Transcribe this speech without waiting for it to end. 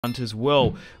as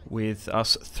well, with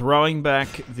us throwing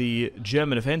back the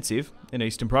German offensive in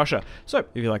Eastern Prussia. So,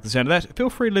 if you like the sound of that,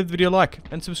 feel free to leave the video a like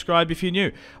and subscribe if you're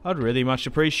new. I'd really much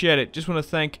appreciate it. Just want to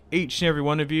thank each and every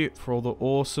one of you for all the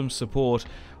awesome support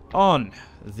on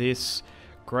this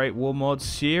Great War Mod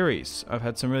series. I've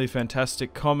had some really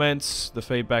fantastic comments. The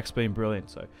feedback's been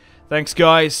brilliant. So, thanks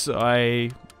guys.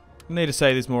 I need to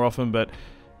say this more often, but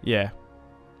yeah,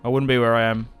 I wouldn't be where I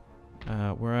am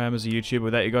as a YouTuber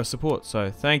without you guys' support.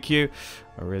 So thank you.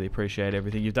 I really appreciate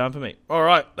everything you've done for me.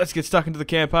 Alright, let's get stuck into the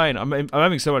campaign. I'm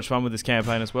having so much fun with this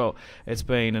campaign as well. It's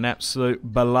been an absolute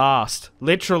blast.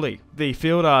 Literally, the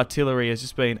field artillery has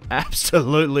just been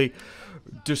absolutely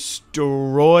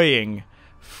destroying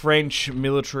French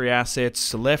military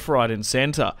assets left, right and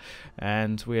centre.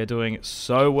 And we are doing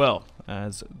so well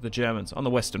as the Germans on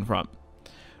the Western Front.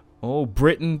 Oh,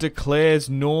 Britain declares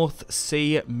North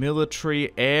Sea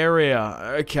military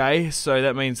area. Okay, so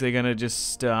that means they're going to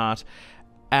just start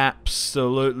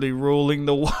absolutely ruling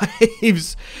the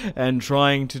waves and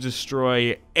trying to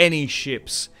destroy any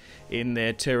ships in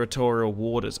their territorial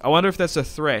waters. I wonder if that's a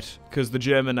threat, because the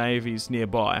German Navy's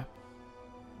nearby.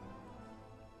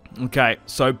 Okay,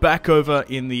 so back over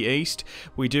in the east,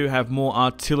 we do have more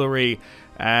artillery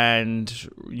and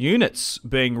units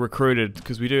being recruited,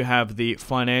 because we do have the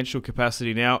financial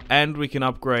capacity now, and we can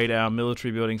upgrade our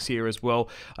military buildings here as well.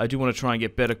 I do want to try and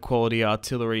get better quality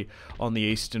artillery on the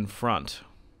Eastern Front.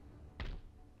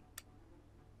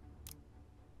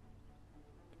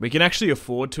 We can actually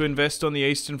afford to invest on the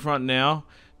Eastern Front now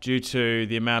due to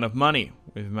the amount of money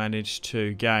we've managed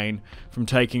to gain from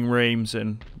taking Reims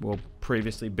and, well,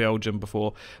 previously Belgium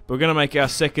before. But we're going to make our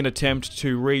second attempt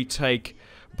to retake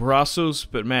Brussels,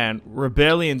 but man,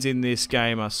 rebellions in this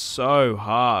game are so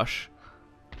harsh.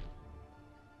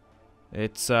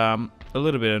 It's a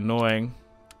little bit annoying.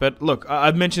 But look,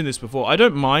 I've mentioned this before. I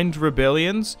don't mind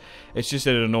rebellions. It's just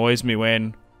that it annoys me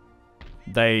when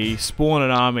they spawn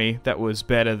an army that was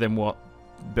better than what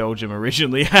Belgium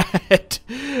originally had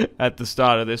at the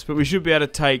start of this. But we should be able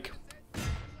to take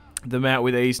them out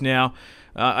with ease now.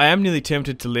 I am nearly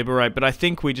tempted to liberate, but I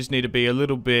think we just need to be a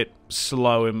little bit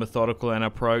slow and methodical in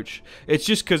approach. It's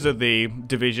just because of the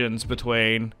divisions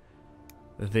between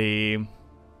the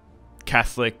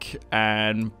Catholic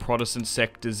and Protestant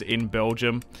sectors in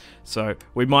Belgium. So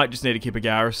we might just need to keep a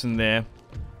garrison there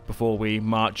before we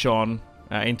march on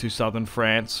into southern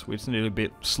France. We just need to be a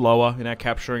bit slower in our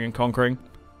capturing and conquering.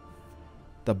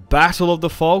 The Battle of the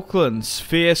Falklands.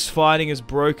 Fierce fighting has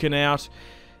broken out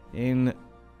in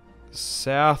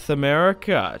South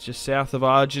America, just south of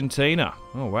Argentina.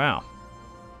 Oh, wow.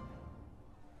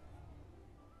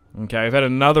 Okay, we've had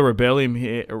another rebellion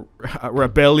here. A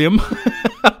rebellion?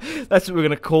 That's what we're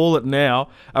going to call it now.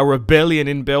 A rebellion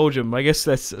in Belgium. I guess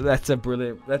that's a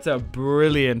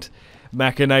brilliant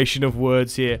machination of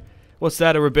words here. What's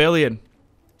that, a rebellion?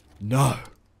 No,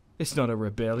 it's not a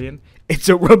rebellion. It's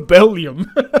a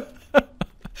rebellion.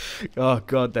 Oh,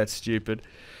 God, that's stupid.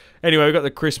 Anyway, we've got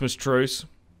the Christmas truce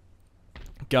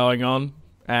going on,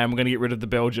 and we're going to get rid of the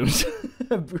Belgians.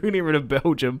 We're going to get rid of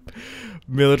Belgium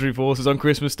military forces on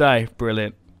Christmas Day.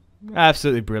 Brilliant.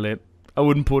 Absolutely brilliant. I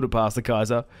wouldn't put it past the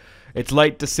Kaiser. It's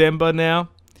late December now.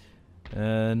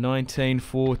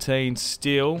 1914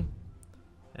 still.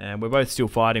 And we're both still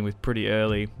fighting with pretty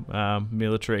early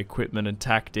military equipment and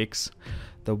tactics.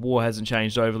 The war hasn't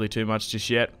changed overly too much just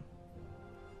yet.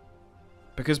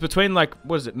 Because between, like,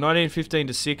 what is it, 1915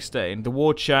 to 16, the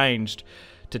war changed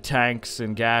to tanks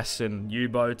and gas and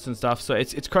U-boats and stuff. So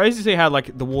it's crazy to see how,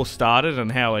 like, the war started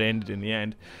and how it ended in the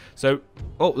end. So,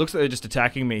 oh, looks like they're just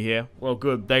attacking me here. Well,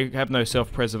 good. They have no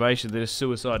self-preservation. They're just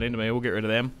suicide into me. We'll get rid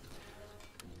of them.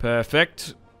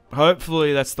 Perfect.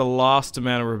 Hopefully that's the last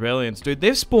amount of rebellions. Dude,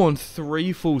 they've spawned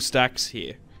 3 full stacks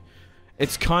here.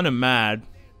 It's kind of mad.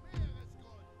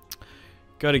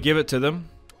 Got to give it to them.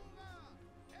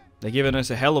 They're giving us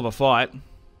a hell of a fight.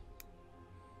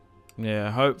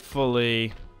 Yeah,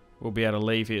 hopefully we'll be able to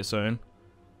leave here soon.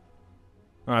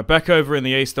 Alright, back over in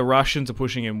the east, the Russians are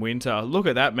pushing in winter. Look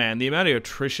at that, man. The amount of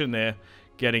attrition they're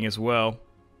getting as well.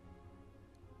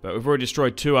 But we've already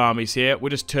destroyed 2 armies here. We're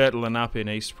just turtling up in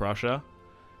East Prussia.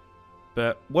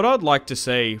 But what I'd like to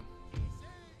see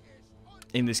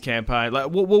in this campaign,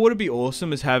 like, what would it be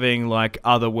awesome is having, like,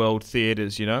 other world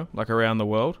theaters, you know? Like, around the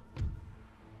world.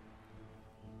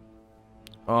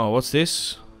 Oh, what's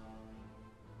this?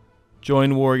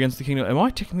 Join war against the kingdom. Am I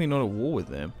technically not at war with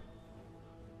them?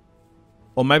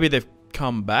 Or maybe they've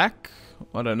come back?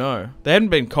 I don't know. They hadn't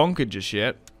been conquered just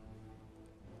yet.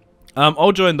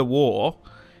 I'll join the war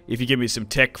if you give me some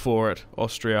tech for it,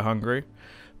 Austria-Hungary.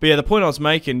 But yeah, the point I was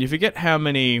making, you forget how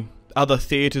many other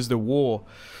theatres of war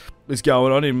is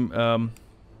going on in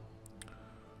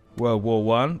World War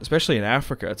One, especially in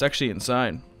Africa. It's actually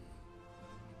insane.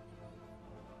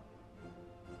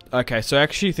 Okay, so I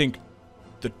actually think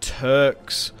the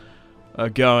Turks are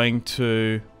going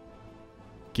to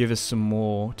give us some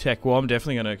more tech. Well, I'm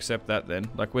definitely going to accept that then.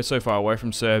 Like, we're so far away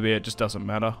from Serbia, it just doesn't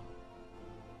matter.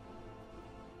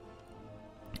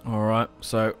 Alright,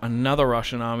 so another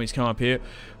Russian army's come up here.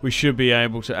 We should be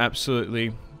able to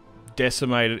absolutely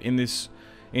decimate it in this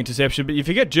interception. But you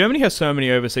forget, Germany has so many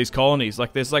overseas colonies.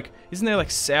 Like, there's like, isn't there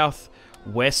like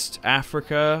Southwest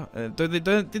Africa?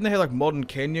 Didn't they have like modern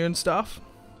Kenya and stuff?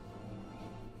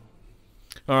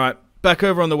 Alright, back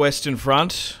over on the Western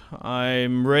Front.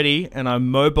 I'm ready and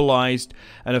I'm mobilized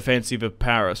an offensive of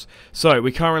Paris. So,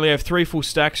 we currently have 3 full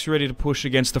stacks ready to push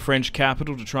against the French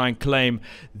capital to try and claim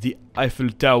the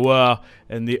Eiffel Tower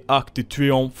and the Arc de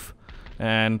Triomphe.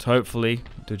 And hopefully,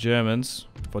 the Germans,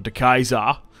 for the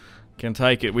Kaiser, can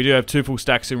take it. We do have 2 full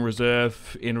stacks in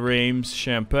reserve in Reims,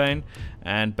 Champagne,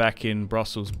 and back in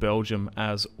Brussels, Belgium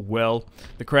as well.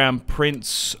 The Crown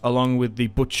Prince, along with the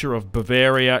Butcher of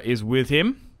Bavaria, is with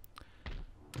him.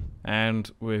 And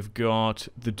we've got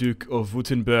the Duke of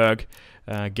Württemberg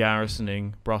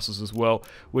garrisoning Brussels as well,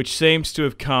 which seems to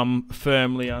have come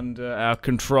firmly under our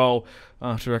control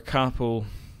after a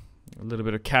little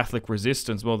bit of Catholic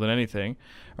resistance more than anything.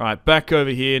 Alright, back over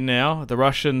here now. The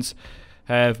Russians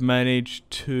have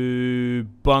managed to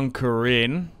bunker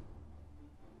in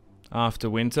after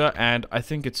winter, and I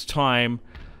think it's time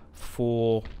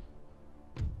for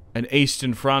an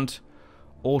Eastern Front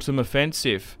autumn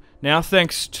offensive. Now,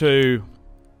 thanks to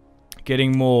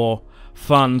getting more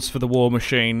funds for the war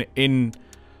machine in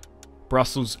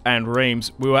Brussels and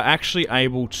Reims, we were actually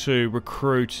able to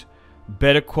recruit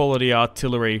better quality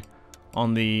artillery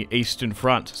on the Eastern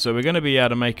Front. So we're going to be able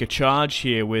to make a charge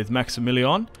here with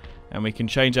Maximilian, and we can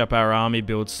change up our army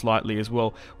build slightly as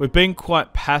well. We've been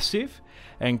quite passive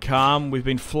and calm. We've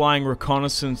been flying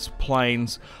reconnaissance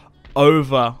planes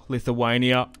over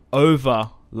Lithuania,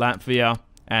 over Latvia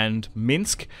and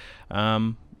Minsk,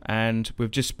 and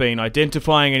we've just been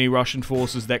identifying any Russian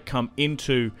forces that come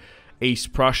into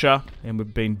East Prussia, and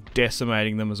we've been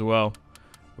decimating them as well,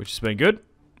 which has been good.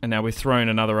 And now we're throwing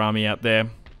another army out there.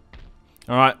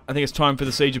 Alright, I think it's time for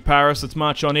the Siege of Paris. Let's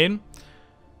march on in.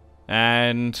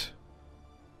 And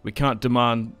we can't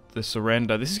demand the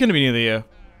surrender. This is going to be nearly a...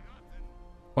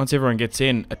 Once everyone gets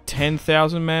in, a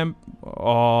 10,000 man...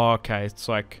 Oh, okay, it's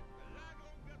like...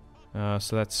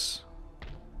 so that's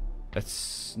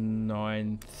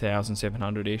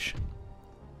 9,700-ish.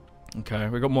 Okay,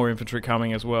 we've got more infantry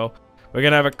coming as well. We're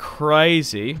going to have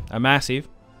a massive,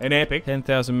 an epic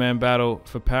 10,000 man battle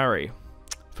for Paris.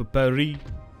 For Paris.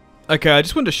 Okay, I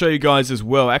just wanted to show you guys as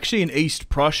well. Actually, in East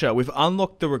Prussia, we've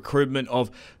unlocked the recruitment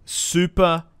of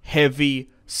super heavy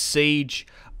siege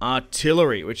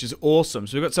artillery, which is awesome.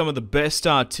 So we've got some of the best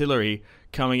artillery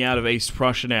coming out of East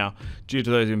Prussia now due to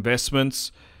those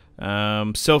investments.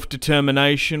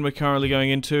 Self-determination we're currently going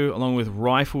into, along with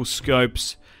rifle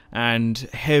scopes and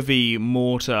heavy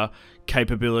mortar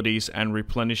capabilities and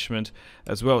replenishment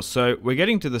as well. So we're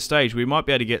getting to the stage we might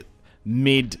be able to get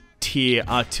mid-tier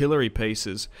artillery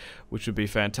pieces, which would be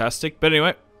fantastic. But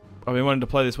anyway, I've been wanting to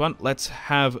play this one. Let's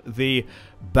have the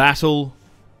battle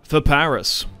for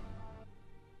Paris.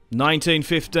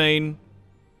 1915,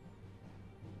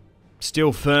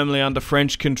 still firmly under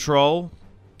French control.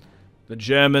 The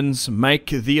Germans make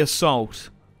the assault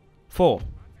for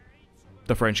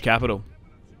the French capital.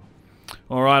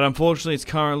 Alright, unfortunately it's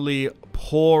currently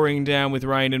pouring down with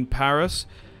rain in Paris,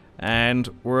 and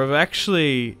we've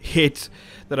actually hit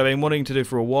that I've been wanting to do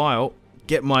for a while,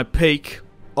 get my peak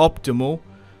optimal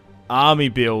army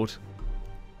build.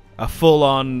 A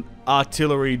full-on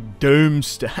artillery doom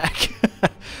stack.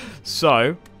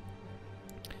 So,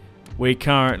 we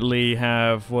currently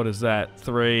have, what is that?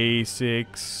 3,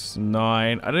 6,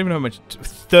 9, I don't even know how much,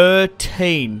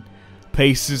 13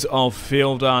 pieces of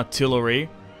field artillery,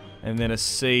 and then a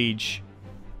siege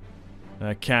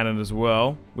cannon as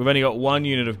well. We've only got 1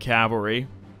 unit of cavalry,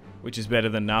 which is better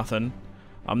than nothing.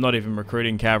 I'm not even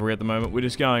recruiting cavalry at the moment. We're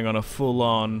just going on a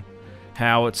full-on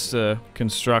howitzer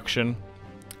construction.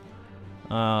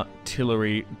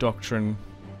 Artillery doctrine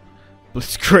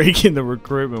blitzkrieg in the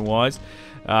recruitment wise.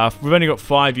 We've only got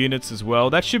 5 units as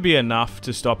well. That should be enough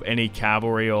to stop any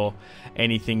cavalry or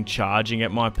anything charging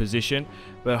at my position.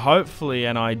 But hopefully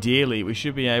and ideally we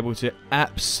should be able to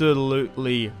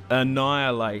absolutely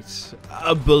annihilate,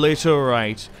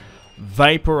 obliterate,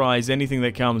 vaporize anything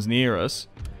that comes near us.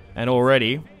 And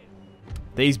already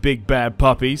these big bad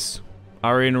puppies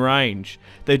are in range.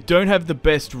 They don't have the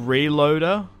best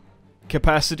reloader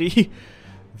capacity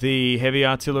the heavy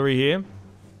artillery here.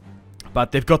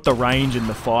 But they've got the range and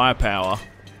the firepower.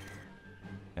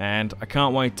 And I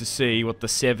can't wait to see what the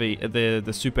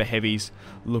super heavies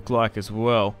look like as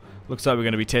well. Looks like we're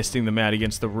going to be testing them out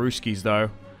against the Ruskies though,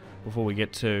 before we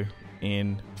get to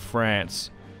in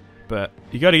France. But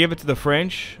you got to give it to the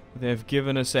French. They've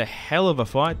given us a hell of a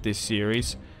fight this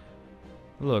series.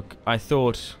 Look, I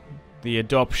thought the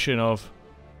adoption of,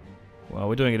 well,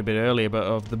 we're doing it a bit earlier, but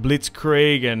of the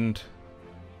Blitzkrieg and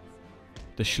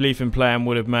the Schlieffen Plan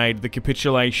would have made the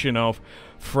capitulation of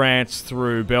France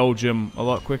through Belgium a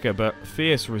lot quicker, but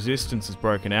fierce resistance has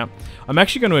broken out. I'm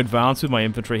actually going to advance with my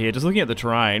infantry here. Just looking at the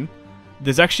terrain,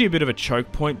 there's actually a bit of a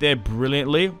choke point there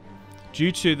brilliantly.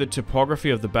 Due to the topography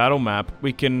of the battle map,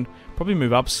 we can probably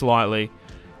move up slightly.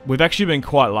 We've actually been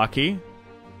quite lucky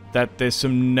that there's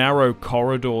some narrow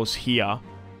corridors here.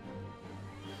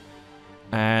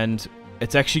 And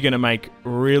it's actually going to make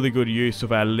really good use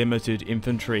of our limited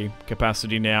infantry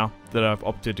capacity now that I've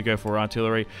opted to go for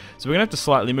artillery. So we're going to have to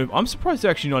slightly move. I'm surprised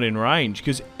they're actually not in range,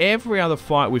 because every other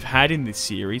fight we've had in this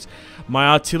series, my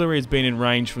artillery has been in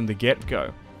range from the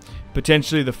get-go.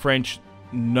 Potentially the French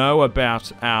know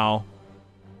about our...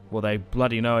 Well, they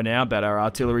bloody know now about our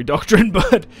artillery doctrine,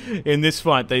 but in this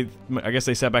fight, I guess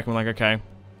they sat back and were like, okay,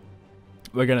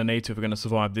 we're going to need to if we're going to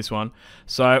survive this one.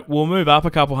 So we'll move up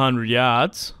a couple hundred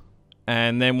yards,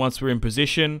 and then once we're in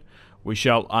position, we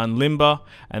shall unlimber,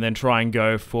 and then try and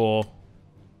go for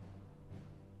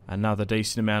another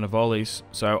decent amount of volleys.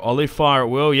 So Ollie fire at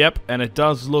will, yep, and it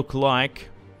does look like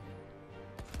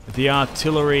the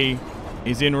artillery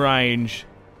is in range.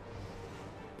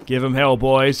 Give them hell,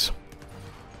 boys.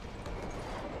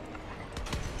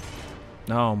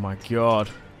 Oh my god.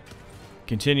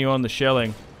 Continue on the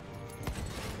shelling.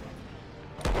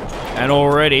 And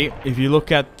already, if you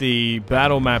look at the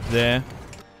battle map there,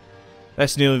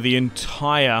 that's nearly the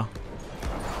entire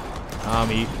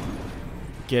army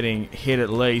getting hit at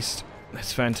least.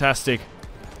 That's fantastic.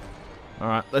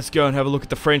 Alright, let's go and have a look at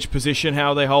the French position. How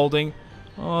are they holding?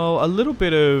 Oh, a little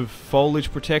bit of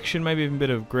foliage protection, maybe even a bit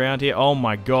of ground here. Oh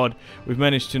my god, we've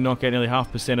managed to knock out nearly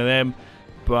 0.5% of them,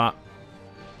 but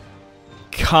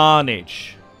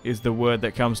carnage is the word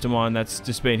that comes to mind. That's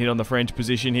just been hit on the French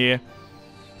position here,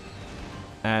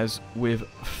 as we've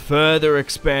further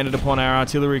expanded upon our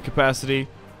artillery capacity,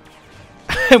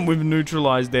 and we've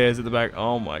neutralized theirs at the back.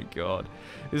 Oh my god,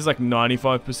 this is like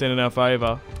 95% in our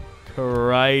favor.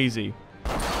 Crazy.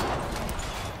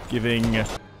 Giving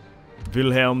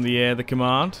Wilhelm the Air the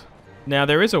command. Now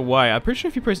there is a way. I'm pretty sure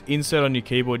if you press insert on your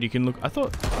keyboard you can look. I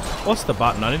thought, what's the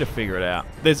button? I need to figure it out.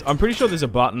 I'm pretty sure there's a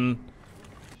button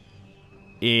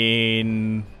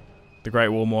in the Great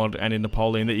War mod and in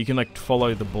Napoleon that you can like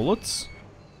follow the bullets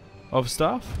of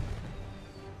stuff.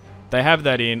 They have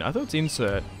that in, I thought it's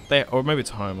insert. Or maybe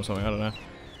it's home or something, I don't know.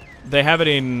 They have it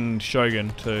in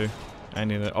Shogun too.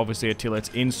 And in obviously Attila, it's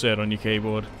insert on your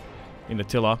keyboard in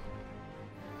Attila.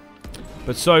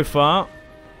 But so far,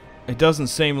 it doesn't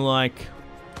seem like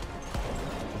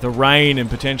the rain and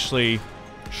potentially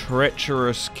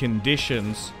treacherous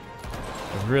conditions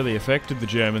have really affected the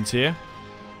Germans here,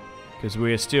 because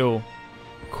we are still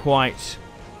quite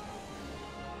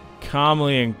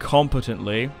calmly and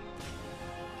competently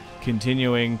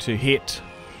continuing to hit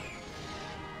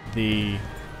the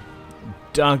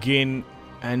dug-in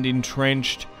and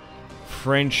entrenched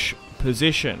French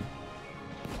position.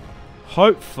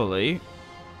 Hopefully,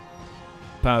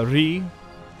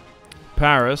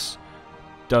 Paris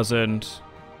doesn't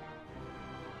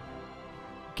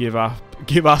give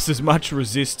us as much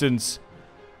resistance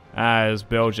as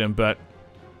Belgium, but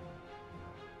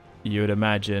you would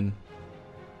imagine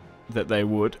that they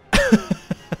would.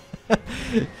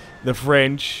 The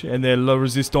French and their La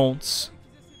Resistance.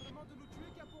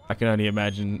 I can only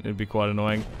imagine it'd be quite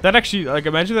annoying. That actually, like,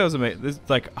 imagine that was amazing.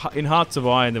 Like, in Hearts of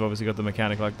Iron, they've obviously got the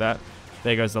mechanic like that.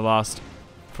 There goes the last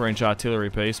French artillery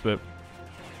piece, but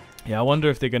yeah, I wonder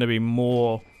if they're going to be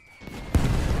more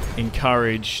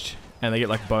encouraged and they get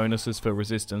like bonuses for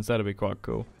resistance. That'd be quite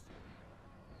cool.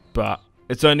 But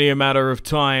it's only a matter of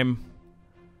time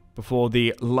before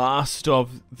the last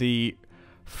of the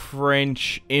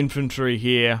French infantry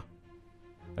here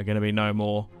are going to be no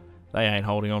more. They ain't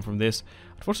holding on from this.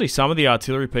 Unfortunately, some of the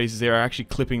artillery pieces there are actually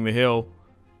clipping the hill.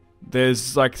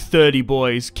 There's like 30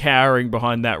 boys cowering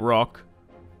behind that rock.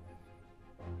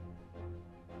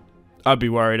 I'd be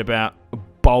worried about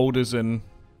boulders and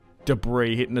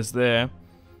debris hitting us there.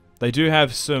 They do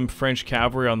have some French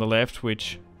cavalry on the left,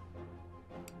 which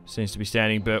seems to be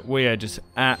standing, but we are just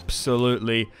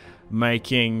absolutely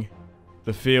making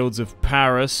the fields of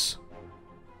Paris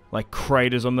like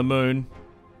craters on the moon.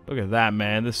 Look at that,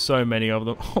 man. There's so many of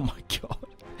them. Oh my god.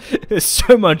 There's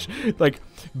so much, like,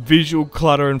 visual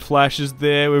clutter and flashes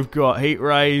there. We've got heat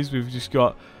rays. We've just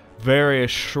got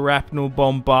various shrapnel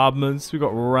bombardments. We've got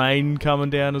rain coming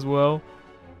down as well.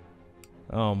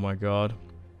 Oh my god.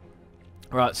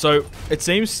 Right, so it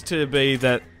seems to be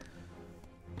that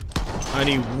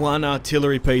only one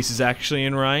artillery piece is actually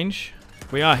in range.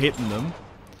 We are hitting them.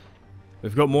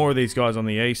 We've got more of these guys on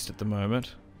the east at the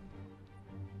moment.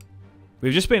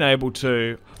 We've just been able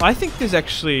to... I think there's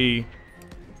actually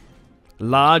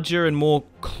larger and more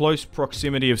close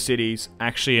proximity of cities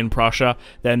actually in Prussia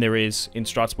than there is in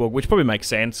Strasbourg, which probably makes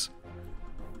sense.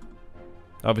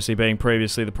 Obviously being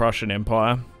previously the Prussian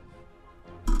Empire.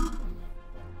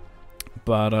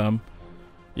 But,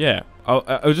 yeah.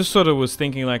 I just sort of was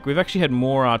thinking, like, we've actually had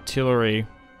more artillery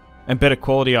and better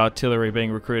quality artillery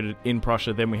being recruited in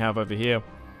Prussia than we have over here.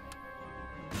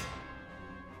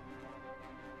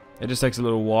 It just takes a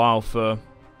little while for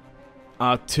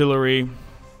artillery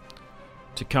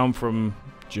to come from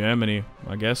Germany,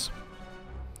 I guess.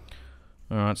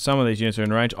 Alright, some of these units are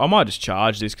in range. I might just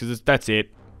charge this, because that's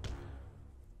it.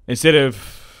 Instead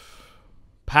of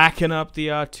packing up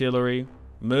the artillery,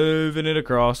 moving it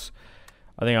across,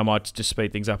 I think I might just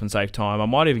speed things up and save time. I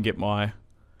might even get my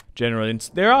general...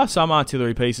 There are some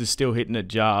artillery pieces still hitting it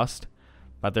just,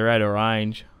 but they're out of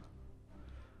range.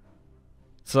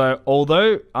 So,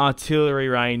 although artillery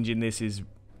range in this is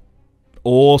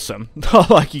awesome,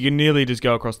 like you can nearly just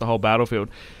go across the whole battlefield,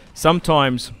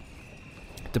 sometimes,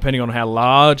 depending on how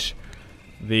large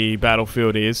the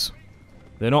battlefield is,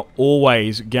 they're not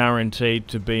always guaranteed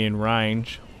to be in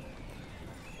range.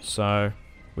 So,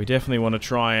 we definitely want to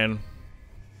try and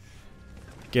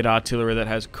get artillery that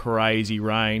has crazy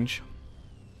range.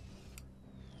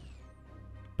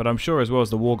 But I'm sure as well as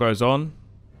the war goes on,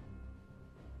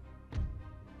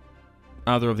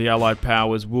 other of the allied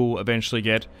powers will eventually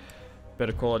get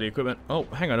better quality equipment. Oh,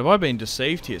 hang on, have I been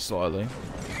deceived here slightly?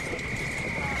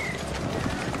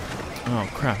 Oh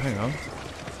crap, hang on.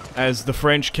 As the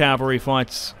French cavalry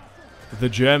fights the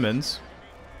Germans,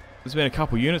 there's been a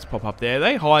couple units pop up there. Are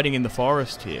they hiding in the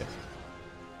forest here?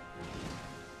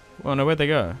 Well, no, where'd they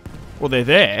go? Well, they're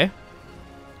there.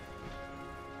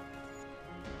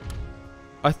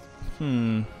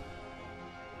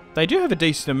 They do have a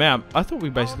decent amount. I thought we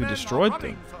basically destroyed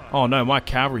them. Oh no, my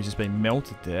cavalry's just been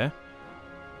melted there.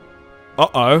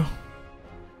 Uh-oh.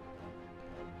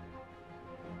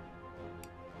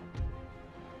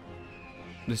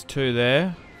 There's two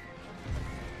there.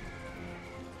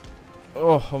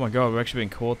 Oh my god, we've actually been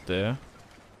caught there.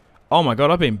 Oh my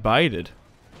god, I've been baited.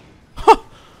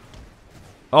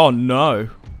 Oh no.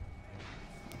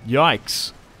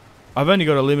 Yikes. I've only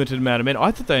got a limited amount of men.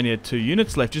 I thought they only had 2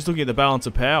 units left, just looking at the balance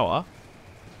of power.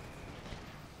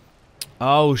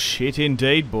 Oh shit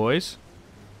indeed, boys.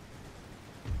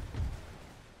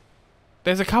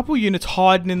 There's a couple units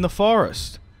hiding in the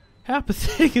forest. How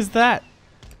pathetic is that?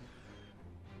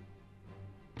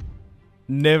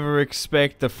 Never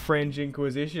expect the French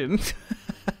Inquisition.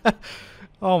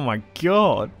 Oh my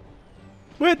god.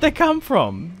 Where'd they come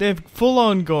from? They've full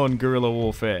on gone guerrilla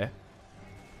warfare.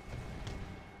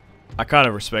 I kind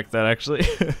of respect that, actually.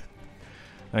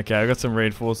 Okay, I've got some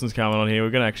reinforcements coming on here.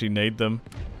 We're going to actually need them.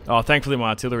 Oh, thankfully my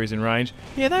artillery's in range.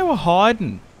 Yeah, they were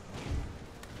hiding.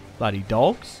 Bloody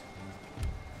dogs.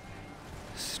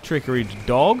 Trickery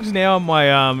dogs. Now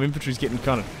my infantry's getting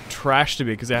kind of trashed a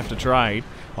bit because they have to trade.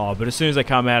 Oh, but as soon as they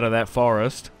come out of that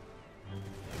forest,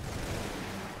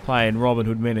 playing Robin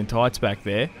Hood Men in Tights back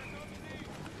there,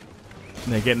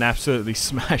 and they're getting absolutely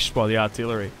smashed by the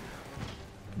artillery.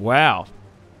 Wow.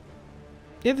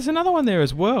 Yeah, there's another one there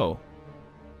as well.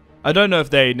 I don't know if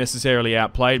they necessarily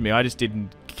outplayed me. I just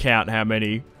didn't count how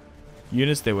many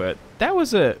units there were. That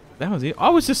was it. I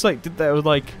was just like,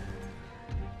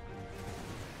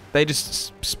 they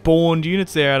just spawned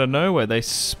units there out of nowhere. They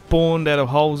spawned out of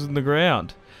holes in the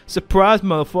ground. Surprise,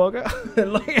 motherfucker.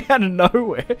 Like, out of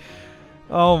nowhere.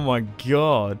 Oh my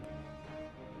god.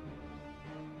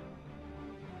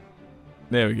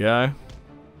 There we go.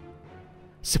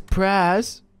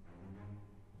 Surprise.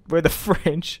 We're the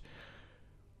French.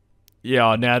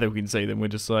 Yeah, now that we can see them, we're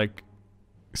just like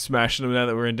smashing them now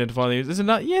that we're identifying them. There's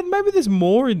another, yeah, maybe there's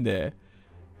more in there.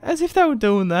 As if they were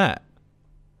doing that.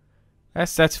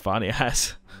 That's funny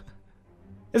as.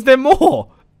 Is there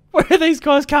more? Where are these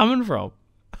guys coming from?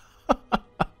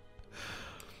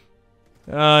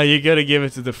 You gotta give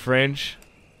it to the French.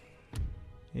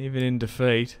 Even in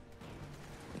defeat.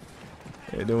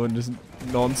 They're doing just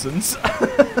nonsense.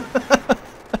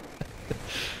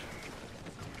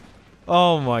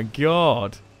 Oh my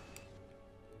god.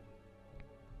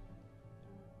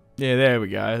 Yeah, there we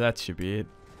go. That should be it.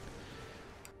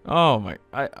 Oh my,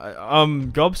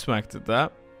 I'm gobsmacked at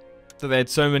that. That they had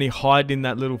so many hide in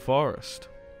that little forest.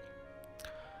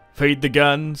 Feed the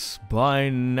guns, buy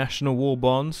national war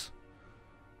bonds.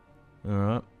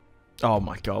 Alright. Oh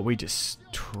my god, we just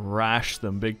trashed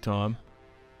them big time.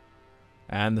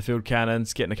 And the field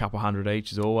cannons, getting a couple hundred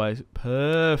each is always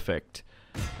perfect.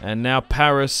 And now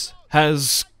Paris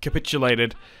has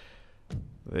capitulated.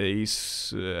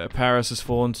 Paris has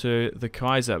fallen to the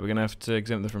Kaiser. We're going to have to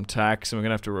exempt them from tax, and we're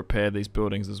going to have to repair these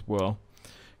buildings as well.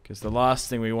 Because the last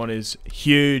thing we want is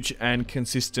huge and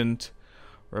consistent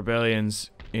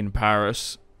rebellions in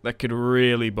Paris. That could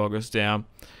really bog us down.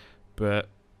 But,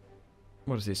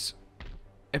 what is this?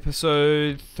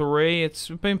 Episode 3. It's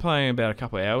been playing about a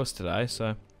couple of hours today,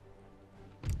 so...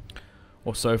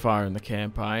 Or so far in the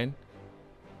campaign.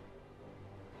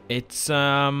 It's,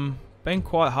 been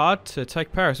quite hard to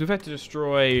take Paris. We've had to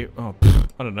destroy, I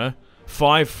don't know,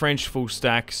 5 French full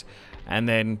stacks, and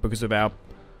then because of our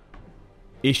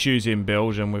issues in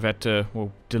Belgium, we've had to,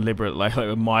 well, deliberately,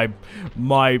 like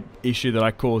my issue that I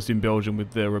caused in Belgium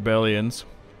with the rebellions,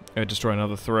 destroy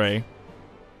another 3.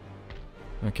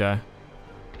 Okay.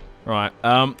 Right,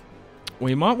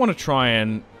 we might want to try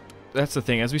and, that's the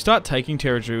thing, as we start taking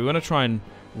territory, we want to try and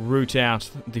root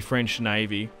out the French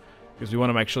Navy. Because we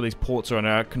want to make sure these ports are under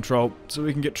our control so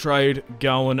we can get trade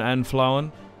going and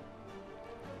flowing.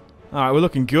 Alright, we're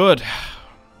looking good.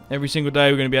 Every single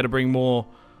day we're going to be able to bring more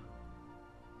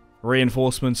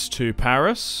reinforcements to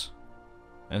Paris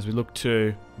as we look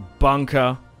to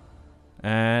bunker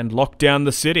and lock down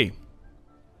the city.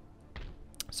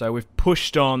 So we've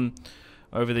pushed on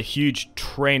over the huge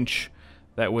trench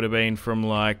that would have been from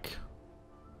like...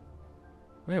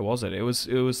 Where was it? It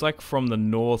was like from the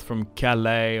north, from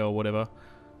Calais or whatever.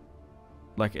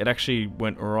 Like, it actually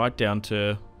went right down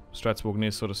to Strasbourg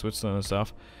near sort of Switzerland and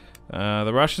stuff.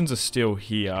 The Russians are still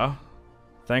here.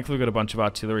 Thankfully, we've got a bunch of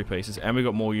artillery pieces, and we've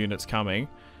got more units coming.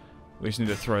 We just need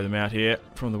to throw them out here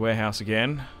from the warehouse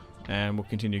again, and we'll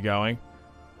continue going.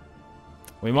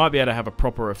 We might be able to have a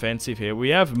proper offensive here. We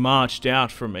have marched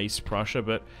out from East Prussia,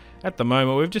 but at the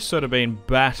moment, we've just sort of been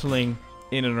battling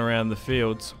in and around the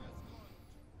fields.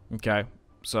 Okay,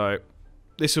 so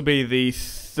this will be the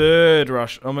 3rd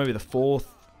rush, or maybe the 4th,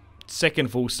 2nd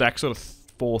full stack, sort of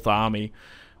 4th army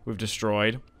we've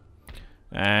destroyed.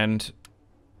 And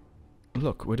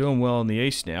look, we're doing well in the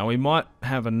east now. We might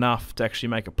have enough to actually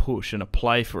make a push and a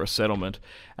play for a settlement.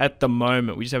 At the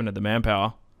moment, we just haven't had the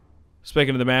manpower.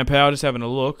 Speaking of the manpower, just having a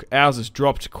look, ours has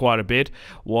dropped quite a bit,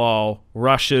 while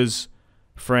Russia's,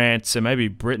 France, and maybe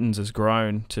Britain's has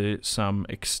grown to some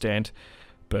extent.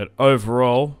 But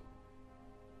overall,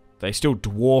 they still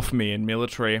dwarf me in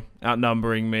military,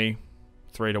 outnumbering me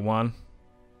 3-1.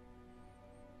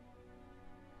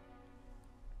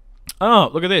 Oh,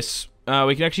 look at this.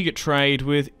 We can actually get trade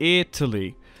with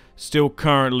Italy. Still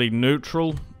currently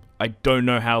neutral. I don't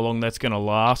know how long that's going to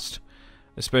last.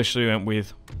 Especially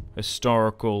with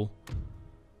historical...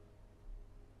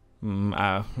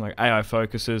 like AI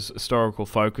focuses. Historical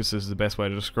focus is the best way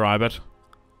to describe it.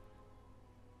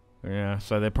 Yeah,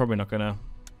 so they're probably not gonna...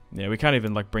 Yeah, we can't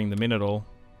even, like, bring them in at all.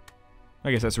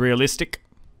 I guess that's realistic.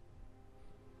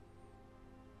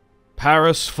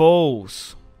 Paris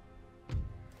falls.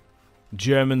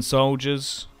 German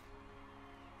soldiers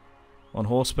on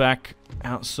horseback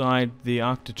outside the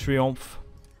Arc de Triomphe.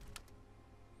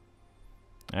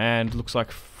 And looks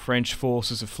like French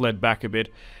forces have fled back a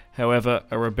bit. However,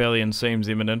 a rebellion seems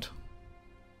imminent.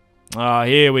 Ah,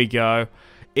 here we go.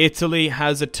 Italy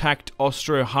has attacked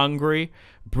Austro-Hungary,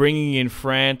 bringing in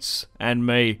France and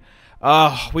me.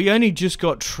 Ah, we only just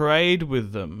got trade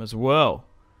with them as well.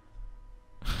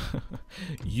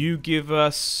 You give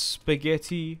us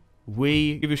spaghetti,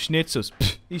 we give you schnitzels.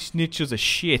 Pfft, these schnitzels are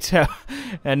shit.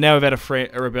 And now we've had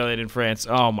a rebellion in France.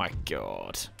 Oh my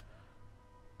god.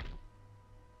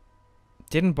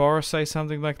 Didn't Boris say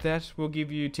something like that? We'll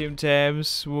give you Tim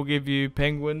Tams, we'll give you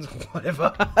penguins,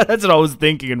 whatever. That's what I was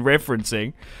thinking and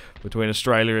referencing between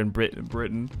Australia and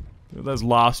Britain. That was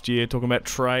last year, talking about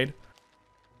trade.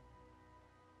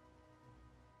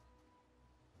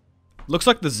 Looks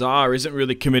like the Tsar isn't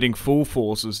really committing full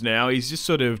forces now. He's just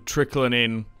sort of trickling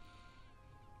in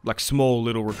like small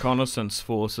little reconnaissance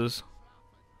forces.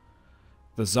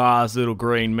 The Tsar's little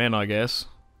green men, I guess.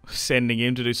 Sending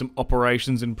him to do some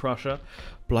operations in Prussia.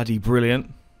 Bloody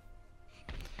brilliant.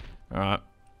 Alright.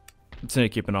 Let's need to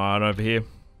keep an eye on over here.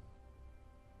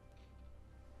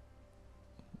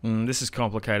 This is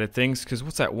complicated things, because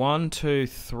what's that? 1, 2,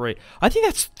 3. I think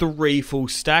that's 3 full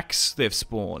stacks they've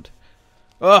spawned.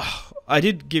 Ugh, I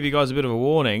did give you guys a bit of a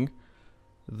warning.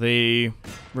 The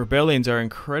rebellions are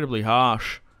incredibly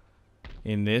harsh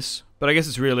in this. But I guess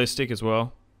it's realistic as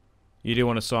well. You do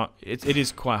want to... It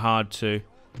is quite hard to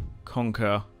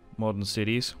conquer modern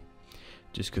cities.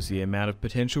 Just because the amount of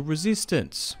potential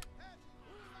resistance.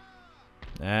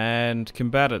 And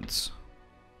combatants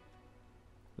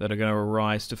that are going to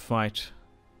arise to fight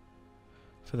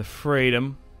for the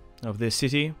freedom of their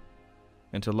city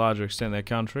and to a larger extent their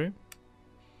country.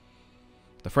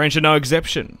 The French are no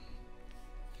exception.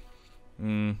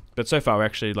 But so far we're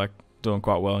actually like doing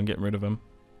quite well and getting rid of them.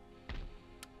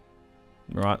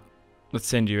 Right, let's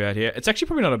send you out here. It's actually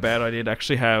probably not a bad idea to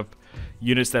actually have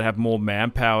units that have more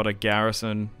manpower to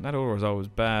garrison. That order was always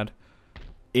bad.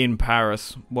 In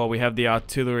Paris, while we have the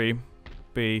artillery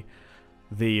be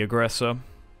the aggressor.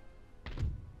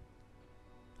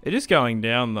 It is going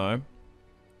down though,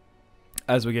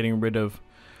 as we're getting rid of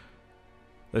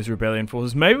those rebellion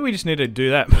forces. Maybe we just need to do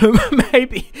that.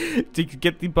 Maybe to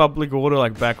get the public order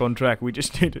like back on track, we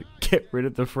just need to get rid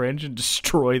of the French and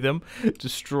destroy them,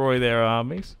 destroy their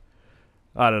armies.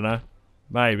 I don't know.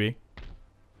 Maybe.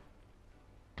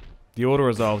 The auto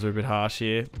resolves are a bit harsh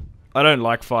here. I don't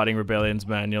like fighting rebellions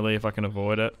manually if I can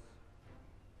avoid it,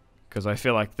 because I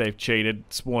feel like they've cheated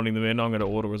spawning them in. I'm going to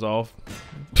auto resolve.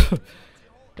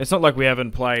 It's not like we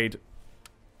haven't played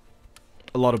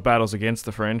a lot of battles against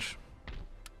the French.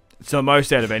 It's the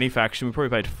most out of any faction. We probably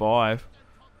played 5.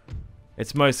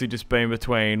 It's mostly just been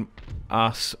between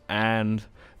us and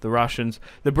the Russians.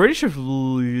 The British have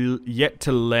yet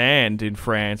to land in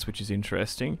France, which is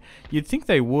interesting. You'd think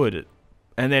they would.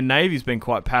 And their navy's been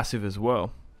quite passive as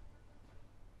well.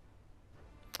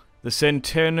 The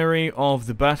centenary of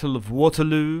the Battle of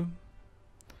Waterloo.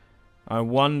 I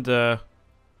wonder,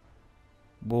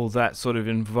 will that sort of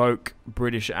invoke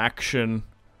British action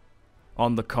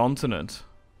on the continent?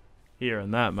 Here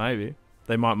and that, maybe.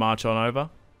 They might march on over.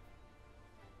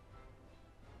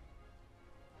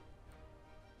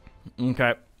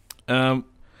 Okay.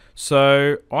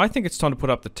 So, I think it's time to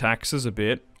put up the taxes a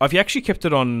bit. I've actually kept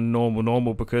it on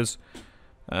normal because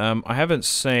I haven't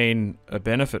seen a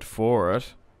benefit for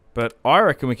it. But I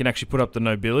reckon we can actually put up the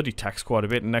nobility tax quite a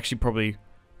bit and actually probably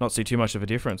not see too much of a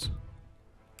difference.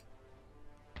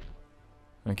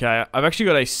 Okay, I've actually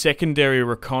got a secondary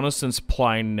reconnaissance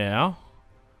plane now.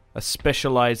 A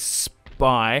specialized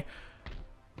spy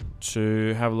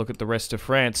to have a look at the rest of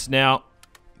France. Now,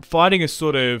 fighting has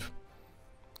sort of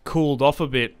cooled off a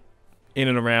bit in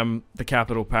and around the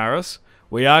capital, Paris.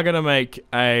 We are going to make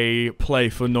a play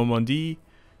for Normandy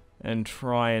and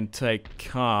try and take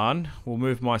Caen. We'll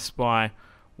move my spy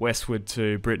westward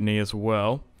to Brittany as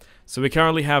well. So we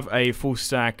currently have a full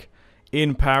stack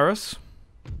in Paris,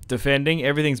 defending.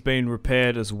 Everything's been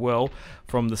repaired as well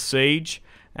from the siege.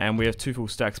 And we have 2 full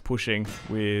stacks pushing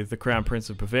with the Crown Prince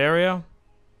of Bavaria.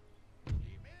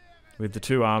 With the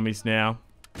 2 armies now.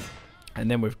 And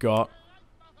then we've got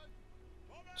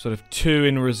sort of 2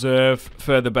 in reserve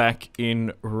further back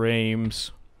in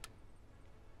Reims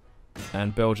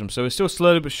and Belgium. So we're still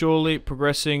slowly but surely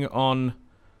progressing on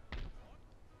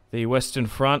the Western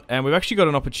Front. And we've actually got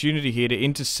an opportunity here to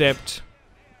intercept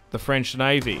the French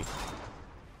Navy.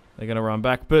 They're going to run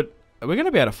back. But we're going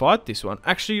to be able to fight this one.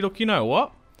 Actually, look, you know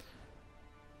what?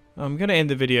 I'm going to end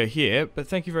the video here. But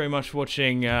thank you very much for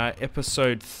watching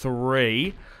episode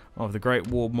 3 of the Great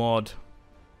War Mod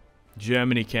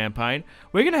Germany campaign.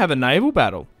 We're going to have a naval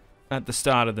battle at the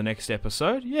start of the next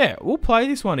episode. Yeah, we'll play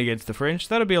this one against the French.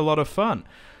 That'll be a lot of fun.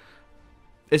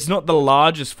 It's not the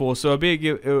largest force, so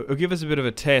it'll give us a bit of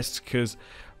a test. Because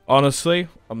honestly,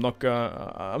 I'm not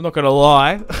gonna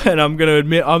lie, and I'm gonna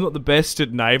admit I'm not the best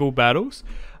at naval battles.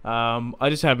 I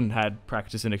just haven't had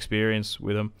practice and experience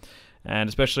with them, and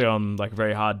especially on like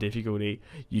very hard difficulty,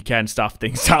 you can stuff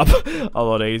things up a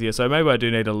lot easier. So maybe I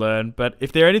do need to learn. But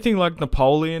if they're anything like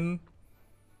Napoleon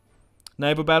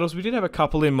naval battles, we did have a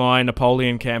couple in my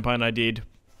Napoleon campaign I did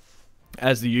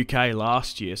as the UK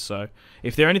last year. So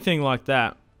if they're anything like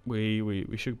that, we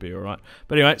should be alright.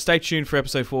 But anyway, stay tuned for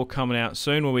episode 4 coming out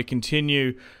soon, where we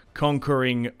continue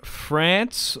conquering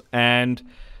France. And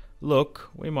look,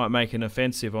 we might make an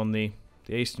offensive on the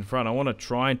Eastern Front. I want to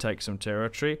try and take some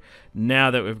territory.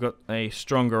 Now that we've got a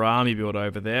stronger army built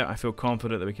over there, I feel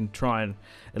confident that we can try and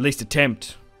at least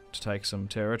attempt to take some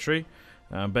territory.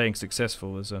 Being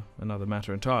successful is another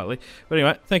matter entirely. But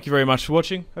anyway, thank you very much for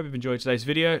watching. Hope you've enjoyed today's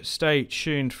video. Stay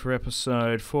tuned for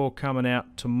episode 4 coming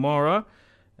out tomorrow.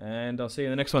 And I'll see you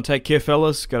in the next one. Take care,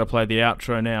 fellas. Gotta play the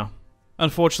outro now.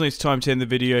 Unfortunately, it's time to end the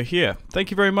video here. Thank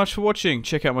you very much for watching.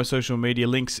 Check out my social media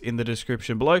links in the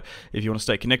description below if you want to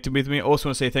stay connected with me. I also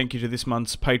want to say thank you to this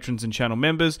month's patrons and channel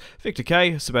members: Victor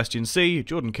K, Sebastian C,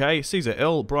 Jordan K, Caesar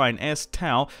L, Brian S,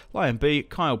 Tao, Lion B,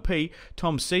 Kyle P,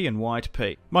 Tom C, and White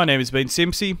P. My name has been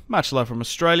Simpzy. Much love from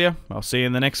Australia. I'll see you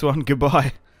in the next one.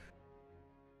 Goodbye.